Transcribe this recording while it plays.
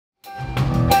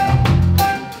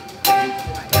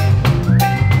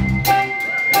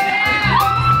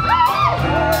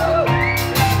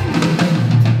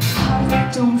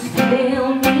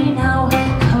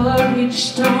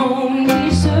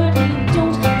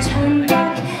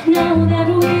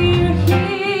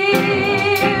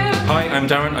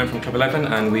Club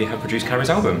 11 and we have produced Carrie's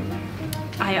album.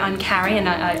 I'm Carrie and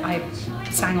I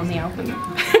sang on the album.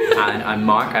 And I'm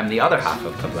Mark, I'm the other half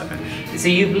of Club 11. So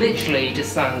you've literally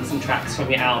just sung some tracks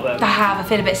from your album. I have, I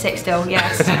feel a bit sick still,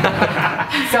 yes.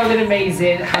 Sounded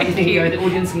amazing. How do you think the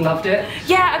audience loved it?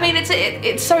 Yeah, I mean,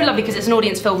 it's so lovely because it's an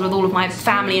audience filled with all of my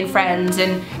family and friends.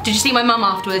 And did you see my mum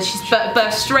afterwards? She's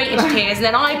burst straight into tears, and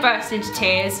then I burst into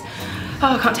tears.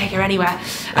 Oh, I can't take her anywhere.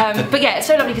 But yeah, it's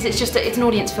so lovely because it's an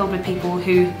audience filled with people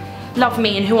who love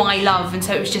me and who I love, and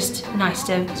so it was just nice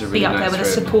to be up there with a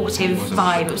supportive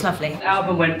vibe. It was lovely. The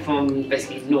album went from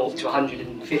basically 0 to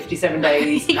 157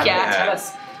 days. Yeah. Tell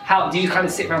us, how do you kind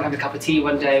of sit around and have a cup of tea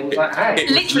one day and was like, hey?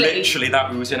 It was literally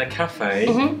that. We was in a cafe.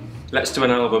 Let's do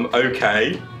an album.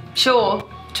 Okay. Sure.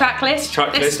 Track list.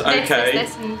 Okay. This,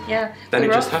 and yeah. Then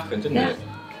it just happened, didn't it?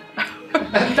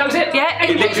 That was it? Yeah,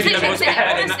 It literally was it,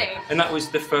 honestly. and that was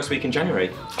the first week in January.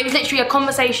 It was literally a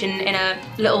conversation in a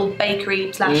little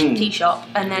bakery slash tea shop,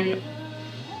 and then a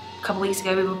couple of weeks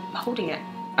ago we were holding it.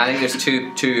 I think there's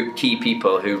two key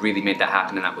people who really made that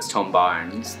happen, and that was Tom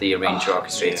Barnes, the arranger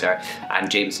orchestrator,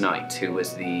 and James Knight, who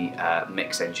was the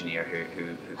mix engineer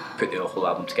who put the whole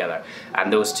album together.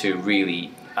 And those two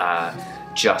really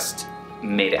just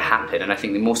made it happen. And I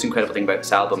think the most incredible thing about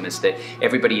this album is that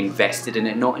everybody invested in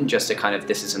it, not in just a kind of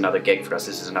this is another gig for us,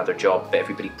 this is another job, but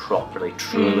everybody properly,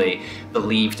 truly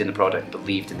believed in the product,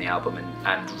 believed in the album,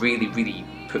 and really, really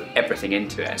put everything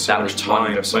into it. And so much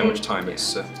time, so much time.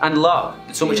 It's and love,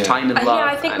 so much time and love. Yeah,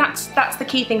 I think that's the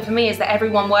key thing for me, is that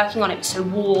everyone working on it was so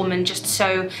warm and just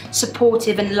so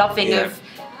supportive and loving of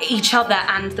each other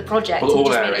and the project. Well, all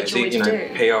just areas, made it a joy to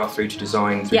do. PR through to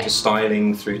design, through to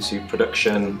styling, through to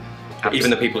production. Absolutely.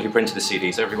 Even the people who printed the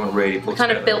CDs, everyone really pulled kind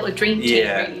together. of built a dream team,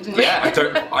 really, didn't we? Yeah.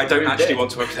 I don't actually want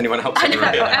to work with anyone else.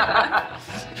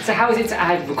 So how is it to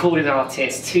add recording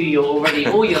artists to your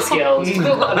all your skills? You've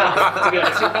not got enough, to be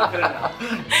honest. You've not got enough.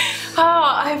 Oh,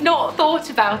 I have not thought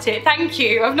about it. Thank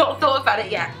you. I've not thought about it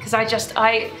yet, because I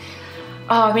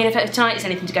mean, if tonight is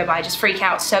anything to go by, I just freak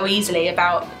out so easily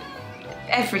about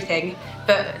everything,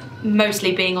 but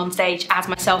mostly being on stage as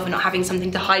myself and not having something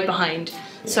to hide behind.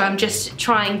 So I'm just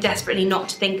trying desperately not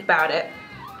to think about it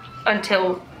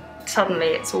until suddenly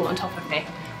it's all on top of me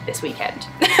this weekend.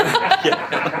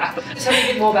 Just tell me a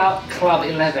bit more about Club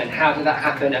 11. How did that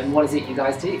happen and what is it you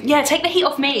guys do? Yeah, take the heat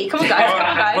off me. Come on, guys. Come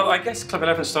on, guys. Well, I guess Club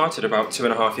 11 started about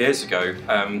 2.5 years ago.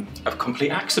 A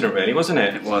complete accident, really, wasn't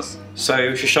it? It was.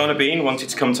 So Shoshana Bean wanted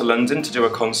to come to London to do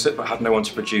a concert, but had no one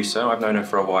to produce her. I've known her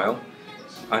for a while.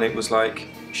 And it was like,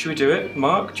 should we do it?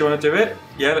 Mark, do you want to do it?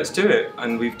 Yeah, let's do it.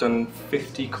 And we've done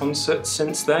 50 concerts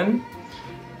since then.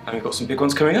 And we've got some big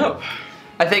ones coming up.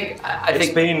 I think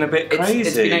it's been a bit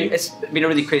crazy. It's been a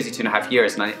really crazy 2.5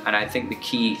 years, and I think the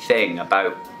key thing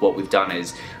about what we've done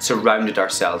is surrounded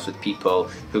ourselves with people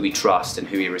who we trust and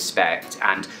who we respect,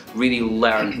 and really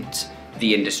learned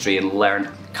the industry and learned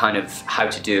kind of how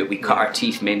to do it. We cut our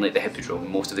teeth mainly at the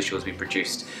Hippodrome. Most of the shows we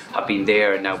produced have been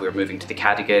there, and now we're moving to the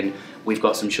Cadogan. We've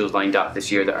got some shows lined up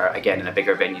this year that are again in a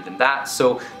bigger venue than that.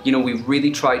 So, you know, we've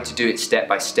really tried to do it step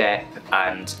by step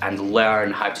and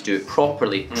learn how to do it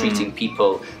properly, treating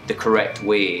people the correct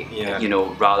way, you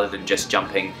know, rather than just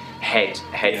jumping head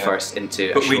first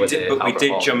into a show at the Albert we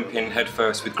did Hall. jump in head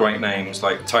first with great names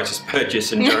like Titus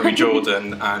Burgess and Jeremy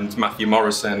Jordan and Matthew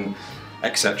Morrison,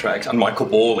 etc., and Michael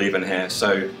Ball even here.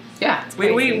 So yeah,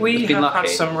 we have had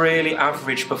some really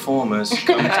average performers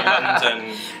come to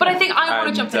London. But I think I want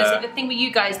to jump in and say the thing with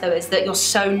you guys though is that you're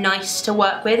so nice to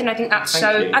work with, and I think that's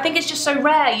I think it's just so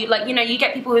rare. You you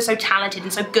get people who are so talented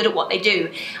and so good at what they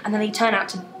do, and then they turn out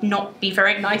to not be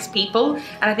very nice people.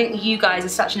 And I think you guys are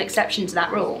such an exception to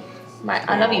that rule. Like,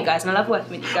 I love you guys and I love working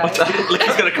with you guys. Look,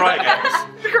 he's gonna cry again.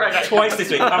 Twice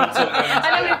this week. I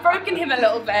know we've broken him a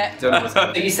little bit.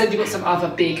 You said you've got some other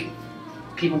big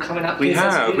people coming up. We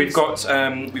have. We've got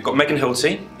Megan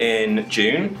Hilty in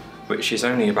June, which is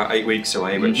only about 8 weeks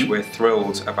away, which we're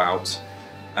thrilled about.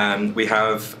 We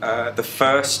have the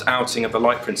first outing of the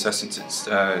Light Princess since it's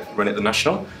run at the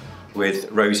National, with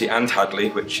Rosie and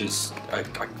Hadley, which is I'm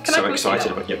so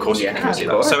excited about. Yeah, of course you can see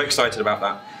that. So excited about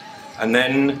that. And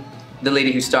then the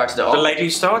lady who started it all. The lady who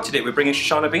started it. We're bringing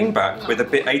Shoshana Bean back with a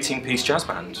 18-piece jazz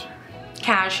band.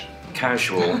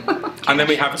 Casual. And then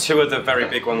we have 2 other very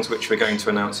big ones which we're going to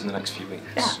announce in the next few weeks.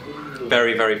 Yeah.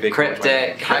 Very, very big.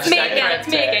 Cryptic. It's me again.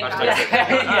 We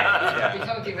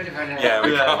can't get rid of her now. Yeah,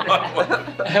 we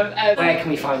can't. Where can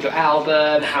we find your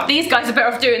album? These guys are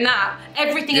better off doing that.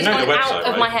 Everything is gone out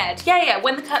of my head. Yeah,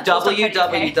 When the Curtain Falls.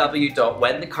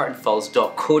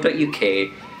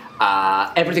 www.whenthecurtainfalls.co.uk.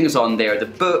 Everything is on there. The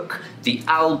book, the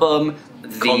album,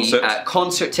 the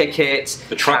concert tickets,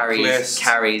 the track list,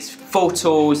 Carrie's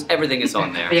photos, everything is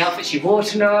on there. The outfits you wore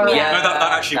tonight. Yeah. No,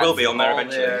 that actually will be on there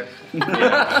eventually.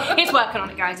 He's working on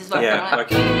it, guys. He's working on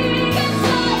it. Okay.